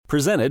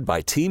Presented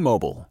by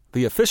T-Mobile,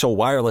 the official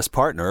wireless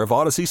partner of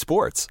Odyssey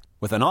Sports.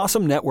 With an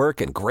awesome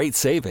network and great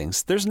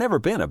savings, there's never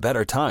been a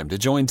better time to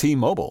join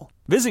T-Mobile.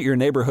 Visit your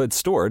neighborhood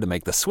store to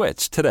make the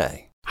switch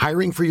today.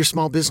 Hiring for your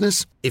small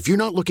business? If you're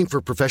not looking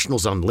for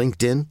professionals on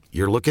LinkedIn,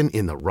 you're looking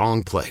in the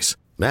wrong place.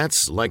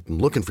 That's like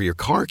looking for your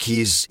car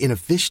keys in a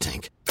fish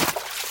tank.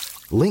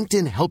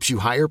 LinkedIn helps you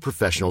hire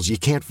professionals you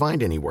can't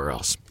find anywhere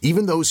else,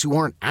 even those who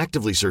aren't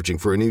actively searching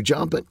for a new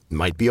job but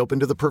might be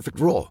open to the perfect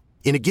role.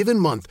 In a given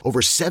month, over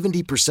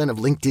 70% of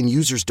LinkedIn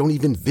users don't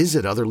even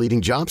visit other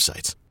leading job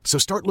sites. So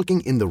start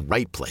looking in the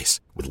right place.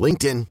 With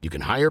LinkedIn, you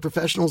can hire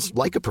professionals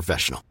like a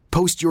professional.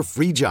 Post your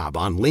free job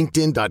on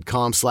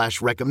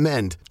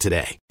linkedin.com/recommend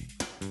today.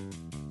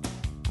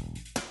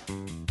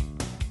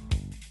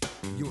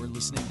 You're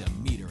listening to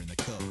Meter and the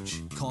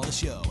Coach. Call the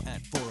show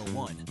at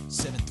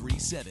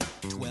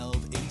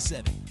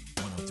 401-737-1287.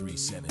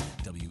 1037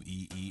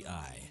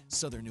 WEEI.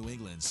 Southern New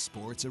England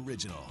Sports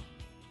Original.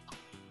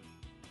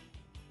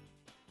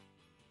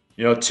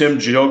 You know, Tim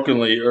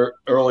jokingly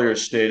earlier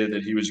stated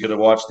that he was going to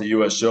watch the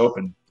U.S.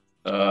 Open,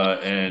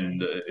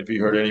 and if he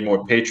heard any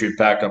more Patriot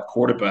backup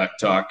quarterback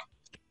talk,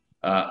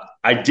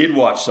 I did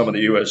watch some of the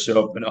U.S.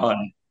 Open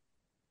on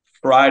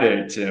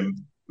Friday,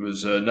 Tim. It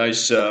was a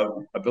nice, I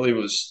believe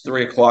it was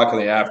 3 o'clock in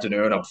the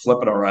afternoon. I'm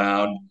flipping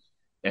around,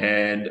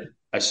 and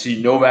I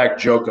see Novak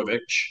Djokovic,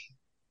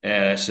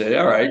 and I say,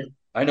 all right,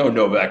 I know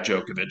Novak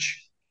Djokovic.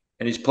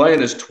 And he's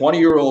playing this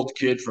 20-year-old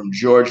kid from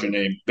Georgia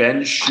named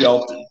Ben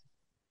Shelton,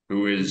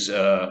 who is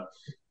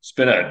has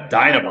been a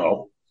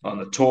dynamo on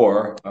the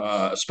tour,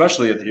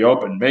 especially at the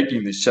Open,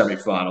 making the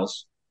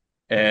semifinals.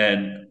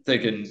 And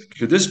thinking,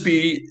 could this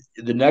be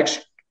the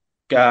next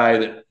guy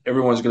that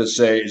everyone's going to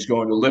say is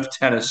going to lift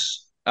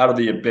tennis out of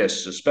the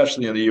abyss,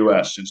 especially in the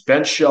U.S.? It's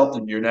Ben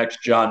Shelton, your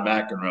next John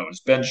McEnroe. It's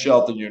Ben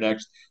Shelton, your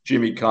next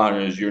Jimmy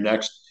Connors, your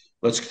next,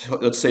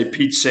 let's say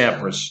Pete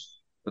Sampras.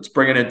 Let's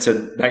bring it into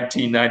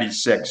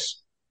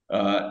 1996.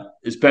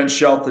 Is Ben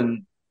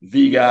Shelton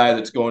the guy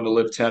that's going to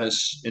lift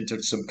tennis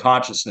into some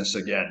consciousness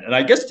again? And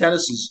I guess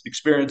tennis has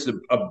experienced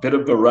a bit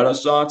of a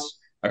renaissance.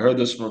 I heard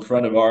this from a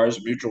friend of ours,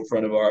 a mutual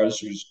friend of ours,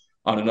 who's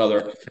on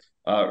another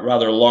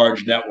rather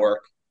large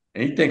network,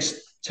 and he thinks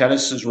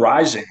tennis is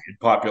rising in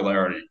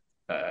popularity.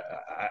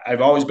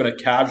 I've always been a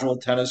casual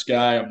tennis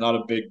guy. I'm not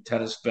a big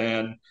tennis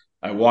fan.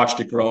 I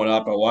watched it growing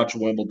up. I watched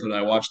Wimbledon.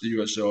 I watched the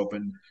U.S.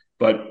 Open.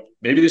 But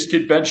maybe this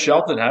kid Ben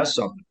Shelton has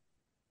something.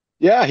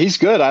 Yeah, he's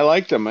good. I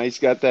liked him. He's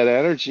got that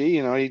energy.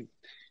 You know,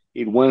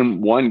 he'd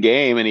win one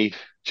game and he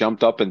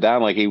jumped up and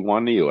down like he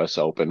won the U.S.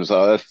 Open.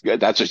 So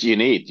that's what you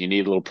need. You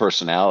need a little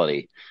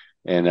personality,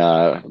 and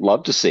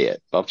love to see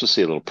it. Love to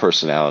see a little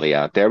personality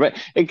out there. But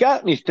it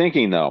got me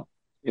thinking, though,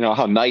 you know,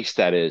 how nice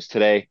that is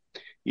today,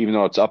 even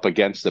though it's up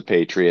against the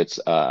Patriots,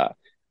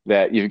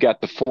 that you've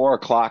got the 4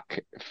 o'clock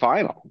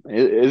final.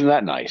 Isn't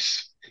that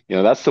nice? You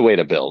know, that's the way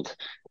to build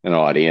an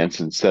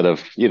audience instead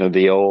of, you know,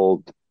 the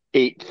old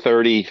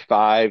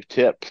 8:35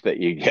 tip that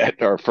you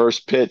get, our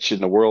first pitch in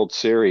the World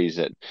Series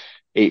at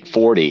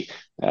 8:40,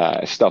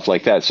 stuff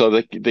like that. So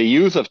the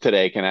youth of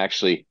today can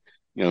actually,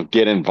 you know,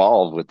 get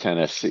involved with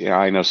tennis. You know,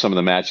 I know some of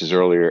the matches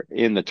earlier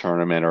in the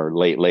tournament or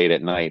late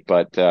at night,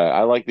 but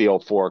I like the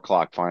old 4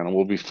 o'clock final.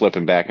 We'll be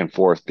flipping back and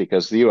forth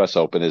because the U.S.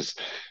 Open is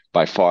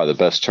by far the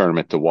best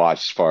tournament to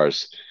watch as far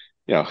as,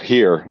 you know,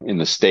 here in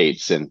the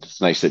States. And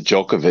it's nice that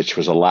Djokovic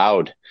was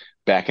allowed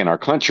back in our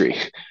country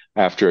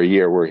after a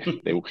year where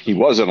he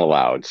wasn't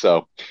allowed.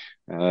 So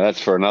that's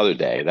for another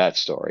day, that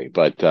story.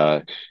 But,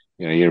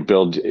 you know,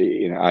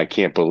 I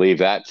can't believe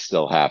that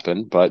still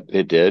happened, but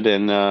it did.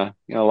 And,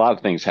 you know, a lot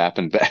of things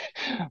happened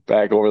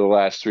back over the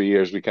last 3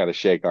 years. We kind of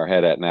shake our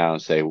head at now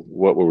and say,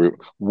 what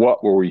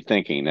were we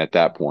thinking at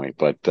that point?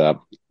 But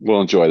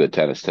we'll enjoy the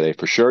tennis today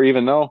for sure,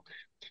 even though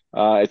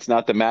it's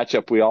not the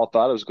matchup we all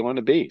thought it was going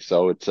to be.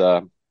 So it's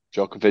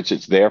Djokovic,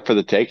 it's there for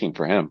the taking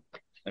for him.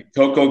 And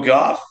Coco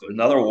Gauff,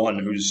 another one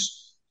who's,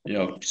 you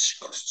know,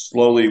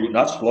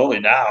 not slowly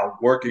now,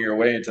 working her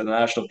way into the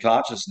national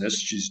consciousness.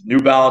 She's New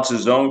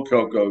Balance's own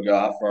Coco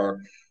Gauff. Our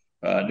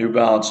New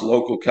Balance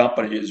local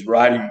company is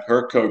riding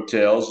her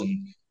coattails,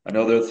 and I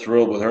know they're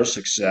thrilled with her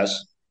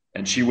success.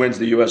 And she wins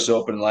the U.S.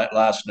 Open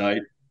last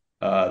night.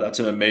 That's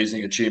an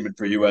amazing achievement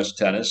for U.S.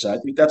 tennis. I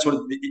think that's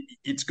what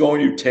it's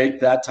going to take,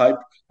 that type.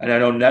 And I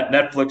know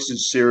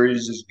Netflix's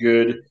series is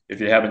good if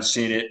you haven't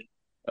seen it.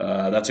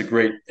 That's a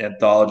great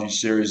anthology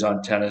series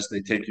on tennis.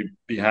 They take you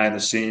behind the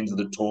scenes of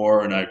the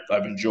tour, and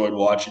I've enjoyed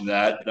watching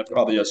that. That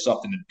probably has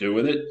something to do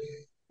with it.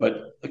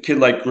 But a kid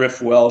like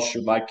Griff Welsh,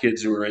 or my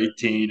kids who are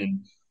 18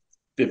 and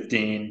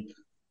 15,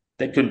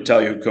 they couldn't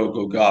tell you who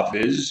Coco Gauff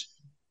is.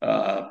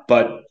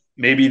 But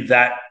maybe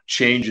that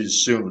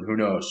changes soon. Who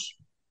knows?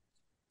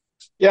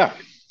 Yeah,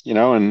 you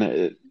know,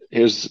 and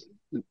here's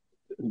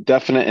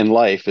definite in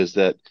life is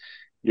that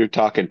you're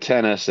talking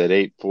tennis at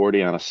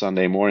 8:40 on a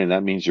Sunday morning.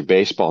 That means your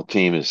baseball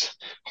team is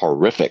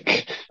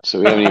horrific. So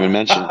we haven't even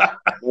mentioned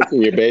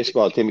your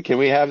baseball team. Can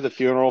we have the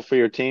funeral for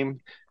your team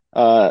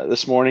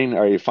this morning?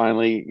 Are you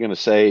finally going to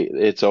say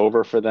it's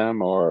over for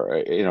them, or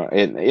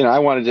I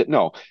wanted to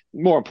no.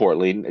 More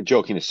importantly,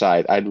 joking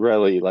aside, I'd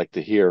really like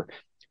to hear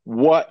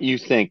what you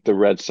think the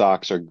Red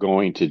Sox are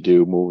going to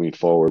do moving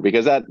forward,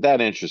 because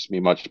that interests me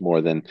much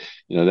more than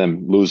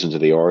them losing to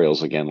the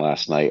Orioles again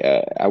last night.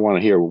 I want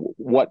to hear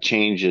what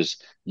changes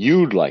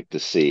you'd like to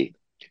see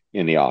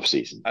in the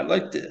offseason. I'd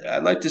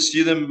like to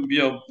see them,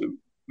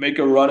 make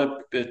a run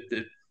at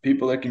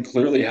people that can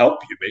clearly help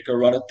you. Make a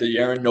run at the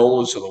Aaron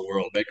Nolas of the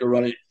world. Make a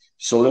run at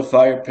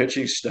solidify your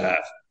pitching staff.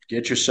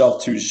 Get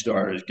yourself two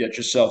starters. Get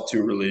yourself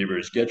two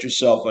relievers. Get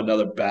yourself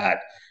another bat.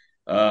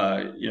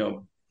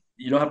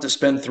 You don't have to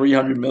spend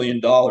 $300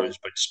 million, but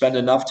spend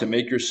enough to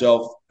make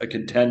yourself a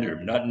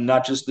contender.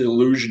 Not just the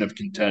illusion of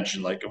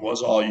contention like it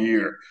was all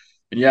year.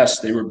 And yes,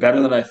 they were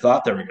better than I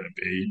thought they were going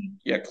to be.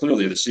 Yeah,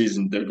 clearly the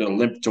season they're going to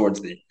limp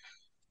towards the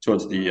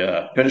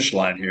finish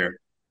line here.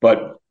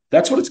 But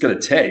that's what it's going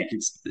to take.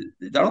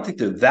 I don't think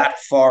they're that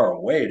far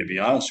away, to be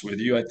honest with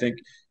you. I think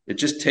it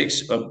just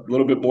takes a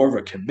little bit more of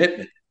a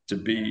commitment to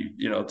be,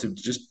 to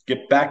just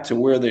get back to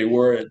where they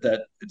were at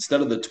that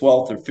instead of the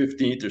 12th or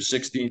 15th or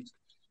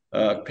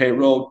 16th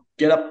payroll,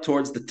 get up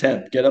towards the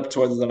 10th, get up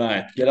towards the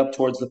 9th, get up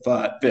towards the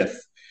 5th.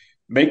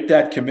 Make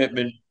that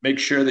commitment. Make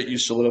sure that you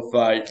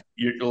solidify.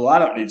 Your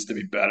lineup needs to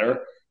be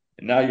better.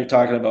 And now you're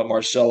talking about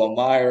Marcelo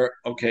Meyer.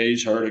 Okay,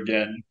 he's hurt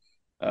again.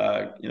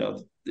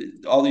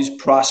 All these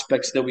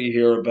prospects that we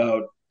hear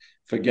about,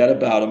 forget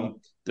about them.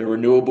 They're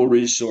renewable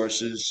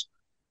resources.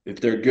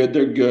 If they're good,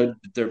 they're good.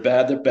 If they're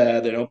bad, they're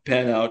bad. They don't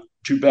pan out.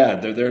 Too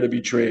bad. They're there to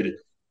be traded.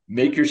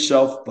 Make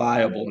yourself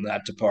viable in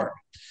that department.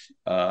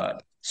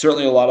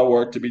 Certainly a lot of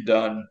work to be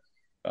done.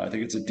 I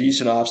think it's a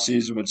decent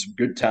offseason with some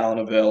good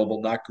talent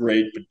available. Not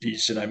great, but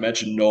decent. I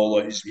mentioned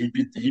Nola.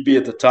 He'd be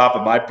at the top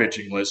of my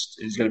pitching list.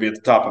 He's going to be at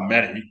the top of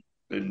many.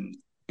 And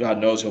God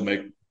knows he'll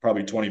make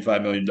probably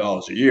 $25 million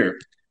a year.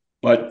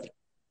 But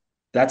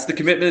that's the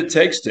commitment it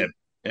takes, Tim.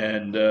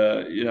 And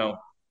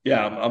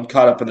yeah, I'm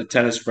caught up in the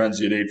tennis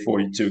frenzy at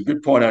 8:42.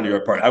 Good point on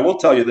your part. I will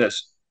tell you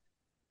this: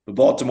 the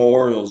Baltimore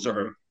Orioles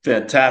are a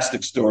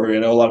fantastic story. I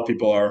know a lot of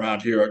people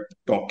around here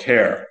don't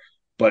care,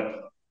 but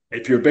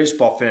if you're a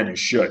baseball fan, you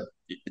should.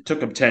 It took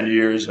them 10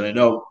 years, and I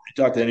know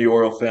you talk to any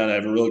Oriole fan. I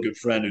have a really good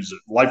friend who's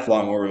a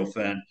lifelong Oriole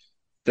fan.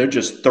 They're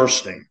just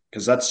thirsting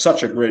because that's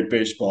such a great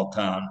baseball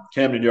town.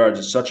 Camden Yards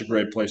is such a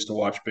great place to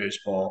watch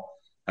baseball.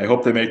 I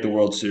hope they make the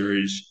World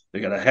Series. They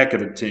got a heck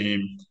of a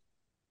team.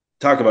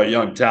 Talk about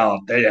young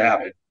talent. They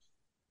have it.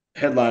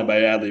 Headlined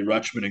by Adley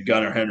Rutschman and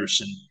Gunnar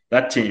Henderson.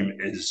 That team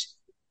is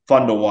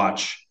fun to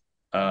watch.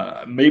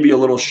 Maybe a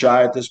little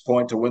shy at this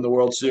point to win the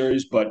World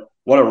Series, but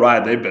what a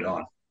ride they've been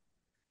on.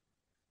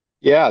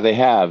 Yeah, they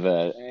have,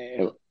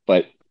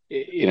 but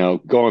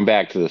going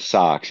back to the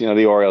Sox,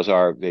 the Orioles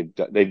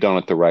they've done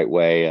it the right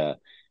way.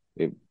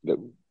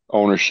 The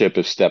ownership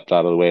has stepped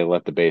out of the way and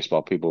let the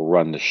baseball people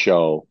run the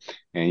show,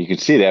 and you can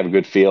see they have a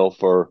good feel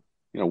for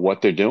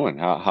what they're doing,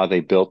 how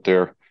they built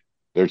their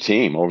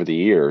team over the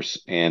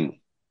years,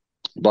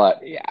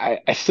 but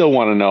I still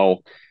want to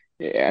know.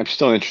 I'm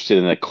still interested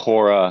in the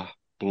Cora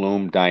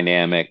Bloom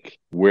dynamic,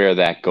 where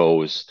that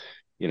goes.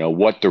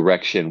 What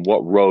direction,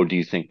 what road do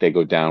you think they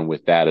go down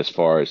with that? As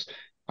far as,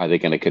 are they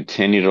going to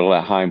continue to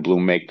let Chaim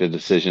Bloom make the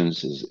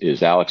decisions?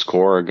 Is Alex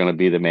Cora going to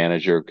be the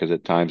manager? Because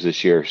at times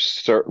this year,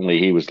 certainly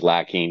he was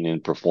lacking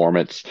in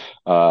performance.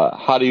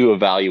 How do you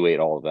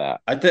evaluate all of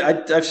that?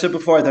 I've said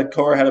before, I thought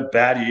Cora had a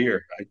bad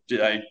year.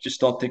 I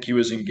just don't think he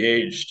was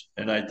engaged.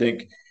 And I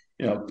think,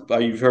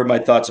 you've heard my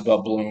thoughts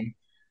about Bloom.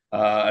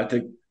 I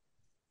think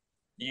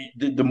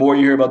the more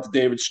you hear about the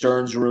David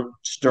Stearns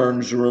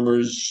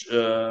rumors,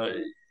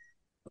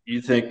 you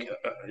think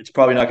it's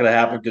probably not going to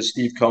happen because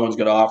Steve Cohen's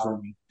going to offer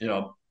him,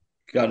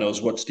 God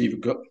knows what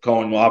Steve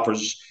Cohen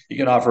offers. He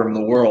can offer him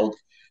the world.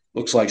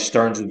 Looks like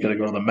Stearns is going to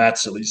go to the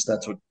Mets. At least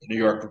that's what the New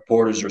York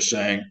reporters are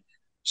saying.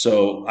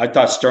 So I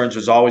thought Stearns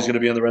was always going to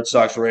be on the Red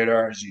Sox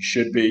radar, as he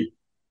should be.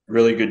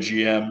 Really good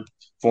GM,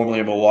 formerly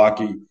in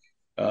Milwaukee.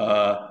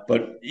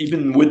 But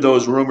even with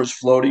those rumors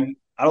floating,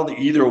 I don't think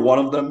either one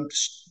of them,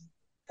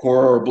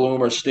 Cora or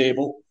Bloom, are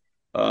stable.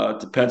 It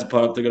depends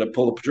upon if they're going to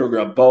pull the trigger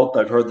on both.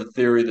 I've heard the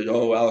theory that,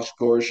 Alex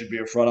Cora should be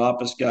a front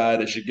office guy.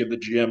 They should give the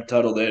GM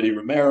title to Eddie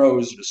Romero,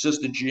 who's an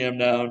assistant GM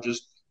now.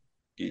 Just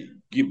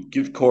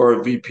give Cora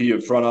a VP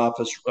of front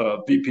office,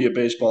 VP of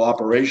baseball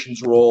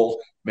operations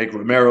role. Make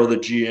Romero the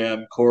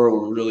GM. Cora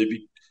will really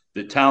be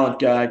the talent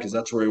guy because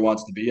that's where he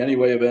wants to be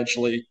anyway.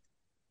 Eventually,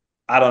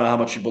 I don't know how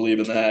much you believe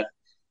in that.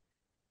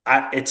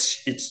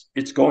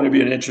 It's going to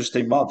be an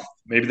interesting month.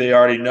 Maybe they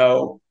already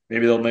know.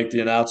 Maybe they'll make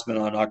the announcement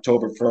on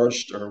October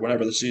 1st or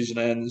whenever the season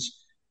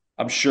ends.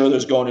 I'm sure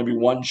there's going to be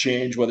one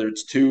change, whether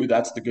it's two.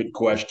 That's the good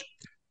question.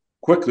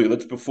 Quickly,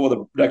 before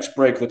the next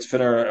break, let's fit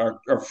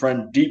our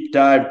friend Deep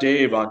Dive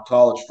Dave on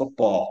college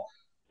football.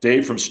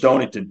 Dave from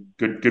Stonington.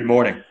 Good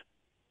morning.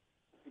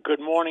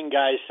 Good morning,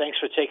 guys. Thanks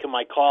for taking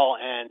my call.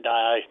 And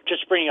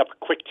just bringing up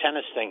a quick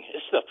tennis thing.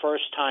 This is the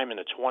first time in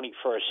the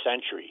 21st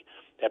century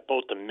that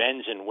both the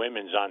men's and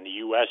women's on the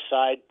U.S.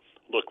 side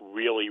look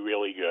really,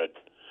 really good.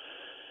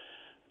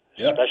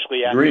 Yeah,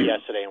 especially after agreed.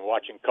 yesterday and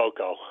watching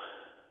Coco.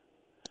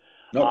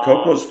 No,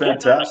 Coco's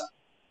fantastic.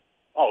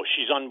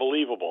 She's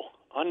unbelievable.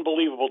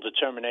 Unbelievable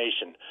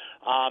determination.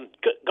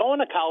 Going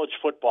to college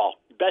football,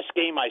 best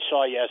game I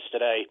saw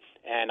yesterday,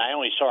 and I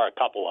only saw a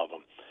couple of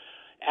them.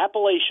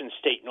 Appalachian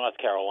State, North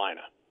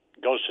Carolina,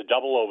 goes to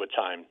double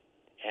overtime.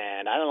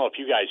 And I don't know if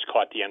you guys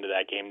caught the end of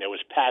that game. There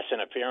was pass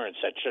interference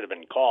that should have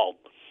been called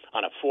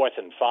on a 4th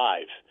and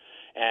 5.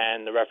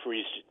 And the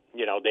referees,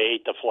 they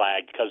ate the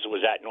flag because it was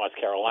at North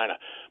Carolina.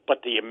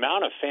 But the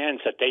amount of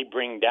fans that they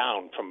bring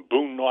down from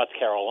Boone, North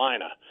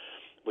Carolina,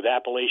 with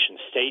Appalachian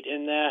State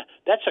in there,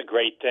 that's a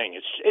great thing.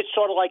 It's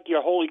sort of like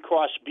your Holy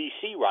Cross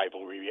BC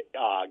rivalry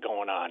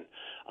going on.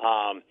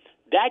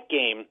 That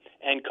game,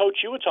 and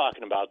Coach, you were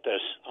talking about this.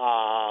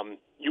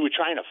 You were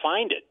trying to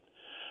find it.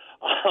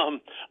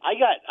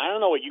 I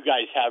don't know what you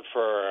guys have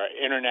for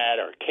internet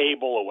or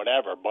cable or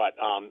whatever, but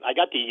I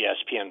got the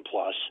ESPN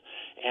Plus,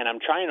 and I'm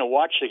trying to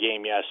watch the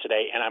game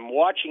yesterday, and I'm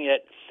watching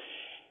it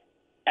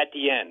at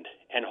the end.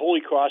 And Holy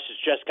Cross has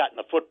just gotten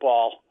the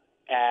football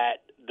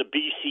at the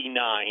BC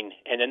 9,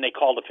 and then they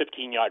called a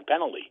 15-yard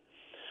penalty,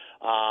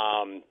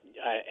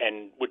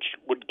 and which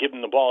would give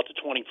them the ball at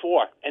the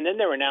 24. And then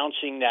they're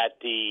announcing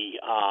that the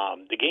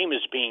game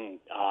is being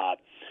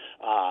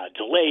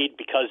delayed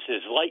because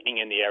there's lightning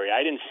in the area.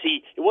 I didn't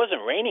see – it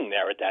wasn't raining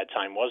there at that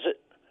time, was it?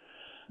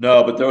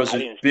 No, but there was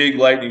a big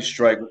lightning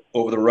strike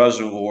over the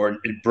reservoir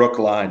in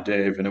Brookline,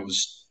 Dave, and it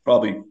was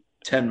probably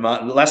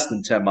less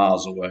than 10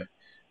 miles away.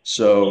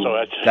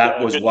 So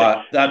that was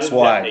why. That's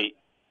why.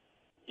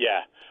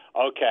 Yeah.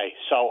 Okay.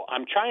 So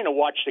I'm trying to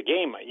watch the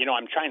game.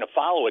 I'm trying to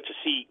follow it to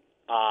see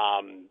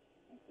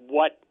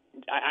what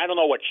 – I don't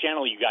know what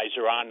channel you guys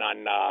are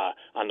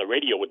on the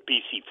radio with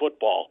BC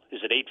football. Is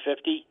it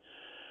 850?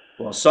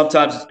 Well,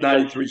 sometimes it's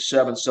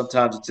 93.7,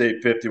 sometimes it's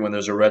 850 when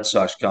there's a Red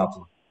Sox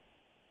conflict.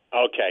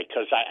 Okay,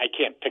 because I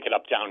can't pick it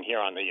up down here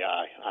on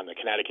the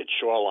Connecticut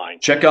shoreline.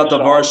 Check out the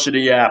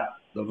Varsity app.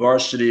 The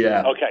Varsity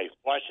app. Okay,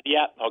 Varsity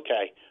app.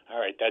 Okay, all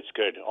right, that's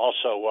good.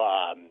 Also,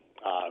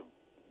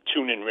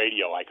 TuneIn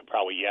Radio, I could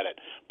probably get it.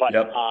 But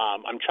yep.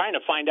 I'm trying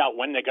to find out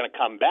when they're going to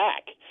come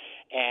back.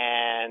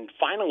 And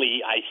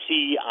finally, I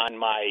see on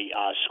my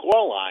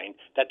score line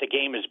that the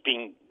game is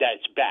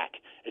that's back.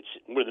 It's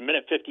with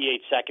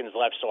 1:58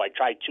 left, so I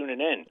tried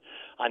tuning in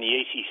on the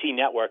ACC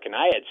network, and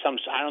I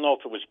don't know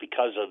if it was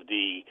because of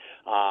the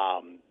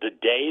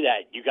day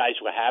that you guys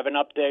were having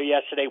up there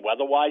yesterday,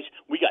 weather-wise.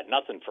 We got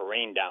nothing for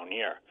rain down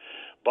here,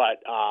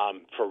 but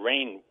for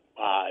rain,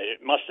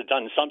 it must have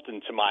done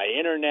something to my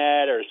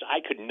internet, or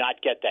I could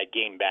not get that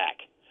game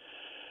back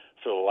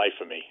for the life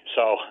of me.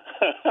 So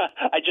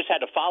I just had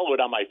to follow it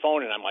on my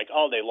phone, and I'm like,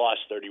 oh, they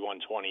lost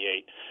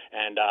 31-28.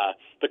 And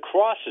the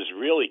Cross has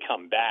really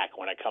come back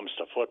when it comes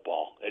to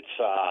football.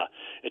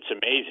 It's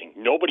amazing.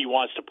 Nobody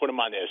wants to put them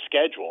on their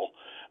schedule.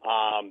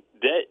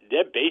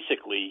 They're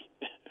basically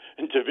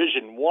in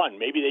Division I.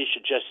 Maybe they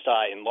should just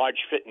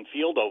enlarge fit and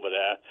field over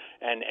there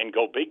and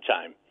go big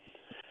time.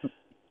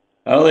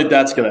 I don't think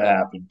that's going to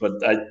happen,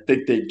 but I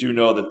think they do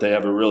know that they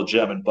have a real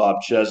gem in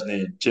Bob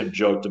Chesney, and Tim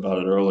joked about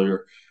it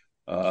earlier.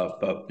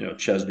 But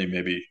Chesney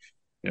maybe,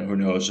 who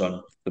knows,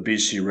 on the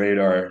BC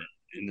radar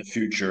in the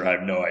future. I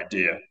have no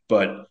idea,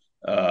 but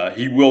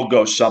he will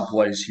go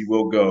someplace. He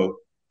will go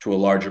to a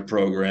larger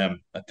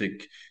program. I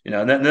think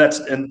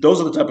and those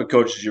are the type of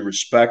coaches you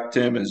respect.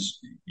 Tim, as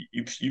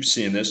you've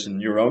seen this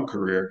in your own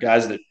career,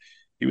 guys that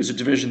he was a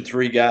Division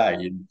III guy.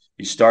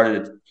 He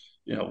started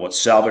at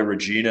Salve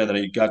Regina, then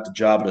he got the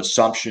job at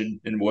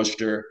Assumption in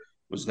Worcester.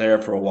 Was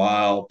there for a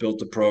while,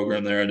 built a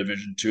program there in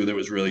Division II that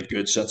was really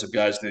good, sent some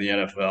guys to the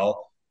NFL.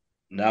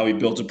 Now he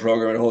built a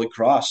program at Holy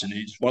Cross, and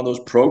he's one of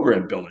those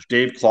program builders.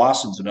 Dave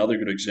Clausen's another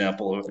good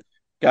example of a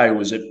guy who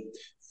was at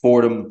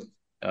Fordham.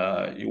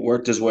 He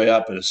worked his way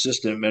up and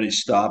assisted in many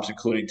stops,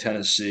 including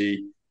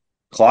Tennessee.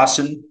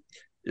 Clausen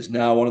is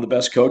now one of the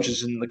best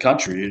coaches in the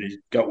country, and he's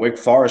got Wake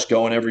Forest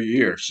going every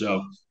year.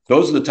 So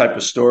those are the type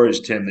of stories,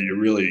 Tim, that you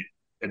really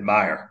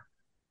admire.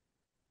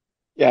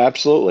 Yeah,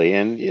 absolutely.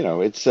 And,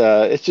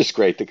 it's just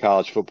great that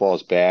college football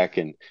is back,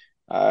 and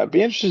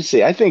be interesting to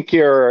see. I think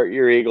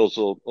your Eagles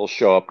will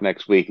show up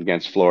next week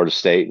against Florida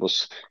State.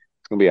 It's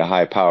going to be a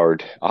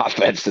high-powered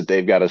offense that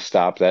they've got to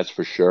stop, that's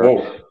for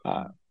sure.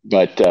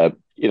 But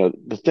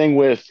the thing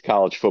with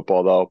college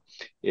football, though,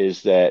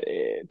 is that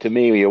to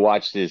me, when you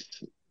watch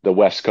the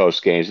West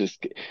Coast games,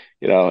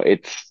 you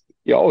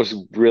always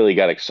really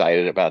got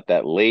excited about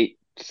that late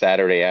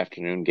Saturday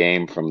afternoon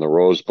game from the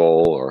Rose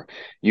Bowl, or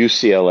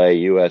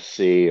UCLA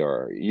USC,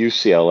 or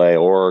UCLA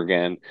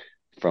Oregon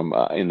from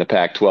in the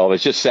Pac-12.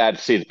 It's just sad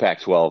to see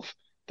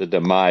the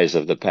demise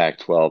of the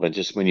Pac-12, and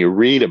just when you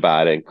read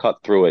about it and cut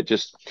through it,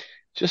 just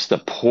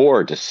the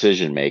poor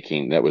decision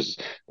making that was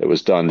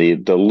done,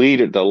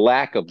 the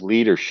lack of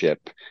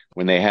leadership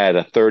when they had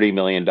a $30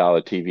 million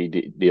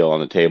TV deal on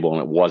the table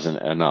and it wasn't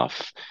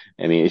enough.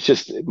 I mean, it's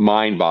just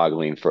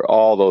mind-boggling for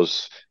all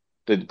those.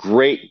 The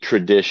great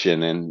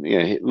tradition, and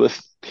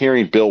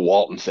hearing Bill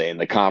Walton say in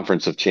the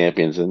Conference of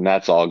Champions, and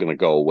that's all going to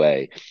go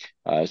away.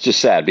 It's just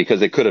sad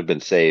because it could have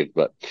been saved,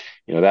 but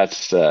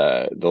that's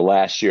the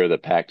last year of the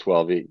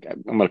Pac-12.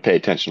 I'm going to pay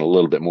attention a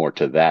little bit more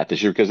to that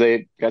this year because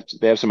they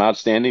have some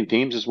outstanding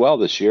teams as well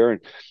this year,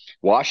 and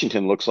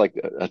Washington looks like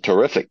a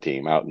terrific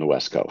team out in the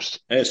West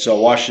Coast. Hey, so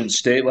Washington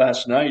State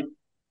last night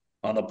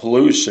on the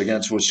Palouse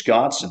against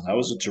Wisconsin. That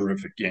was a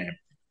terrific game.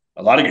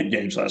 A lot of good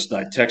games last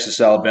night. Texas,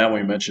 Alabama,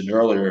 we mentioned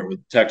earlier, with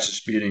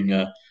Texas beating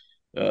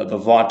the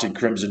vaunted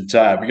Crimson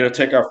Tide. We're going to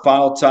take our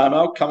final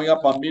timeout. Coming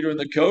up on Meter and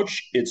the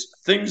Coach, it's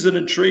Things That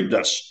Intrigued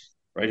Us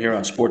right here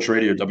on Sports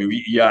Radio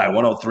WEEI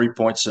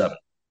 103.7.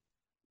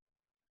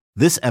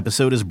 This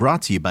episode is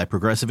brought to you by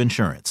Progressive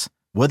Insurance.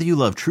 Whether you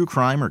love true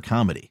crime or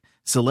comedy,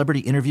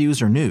 celebrity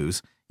interviews or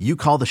news, you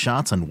call the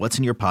shots on what's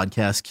in your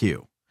podcast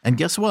queue. And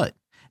guess what?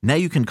 Now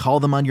you can call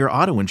them on your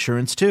auto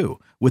insurance too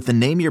with the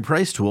Name Your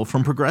Price tool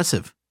from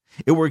Progressive.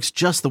 It works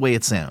just the way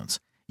it sounds.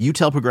 You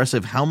tell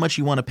Progressive how much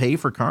you want to pay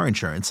for car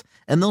insurance,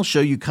 and they'll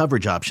show you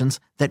coverage options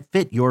that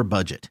fit your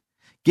budget.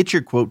 Get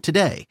your quote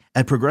today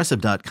at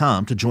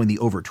Progressive.com to join the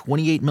over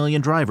 28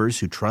 million drivers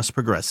who trust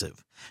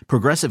Progressive.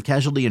 Progressive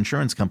Casualty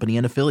Insurance Company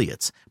and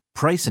Affiliates.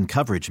 Price and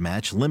coverage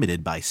match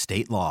limited by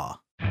state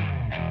law.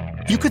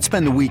 You could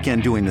spend the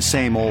weekend doing the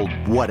same old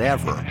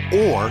whatever,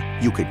 or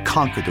you could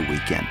conquer the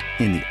weekend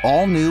in the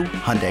all-new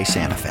Hyundai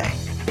Santa Fe.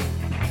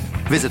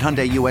 Visit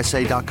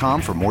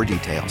HyundaiUSA.com for more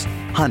details.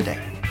 Hyundai,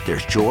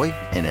 there's joy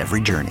in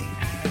every journey.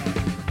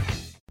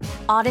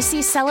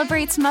 Odyssey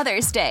celebrates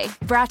Mother's Day,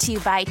 brought to you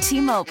by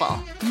T-Mobile.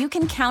 You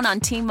can count on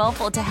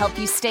T-Mobile to help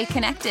you stay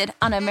connected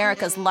on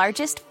America's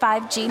largest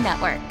 5G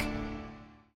network.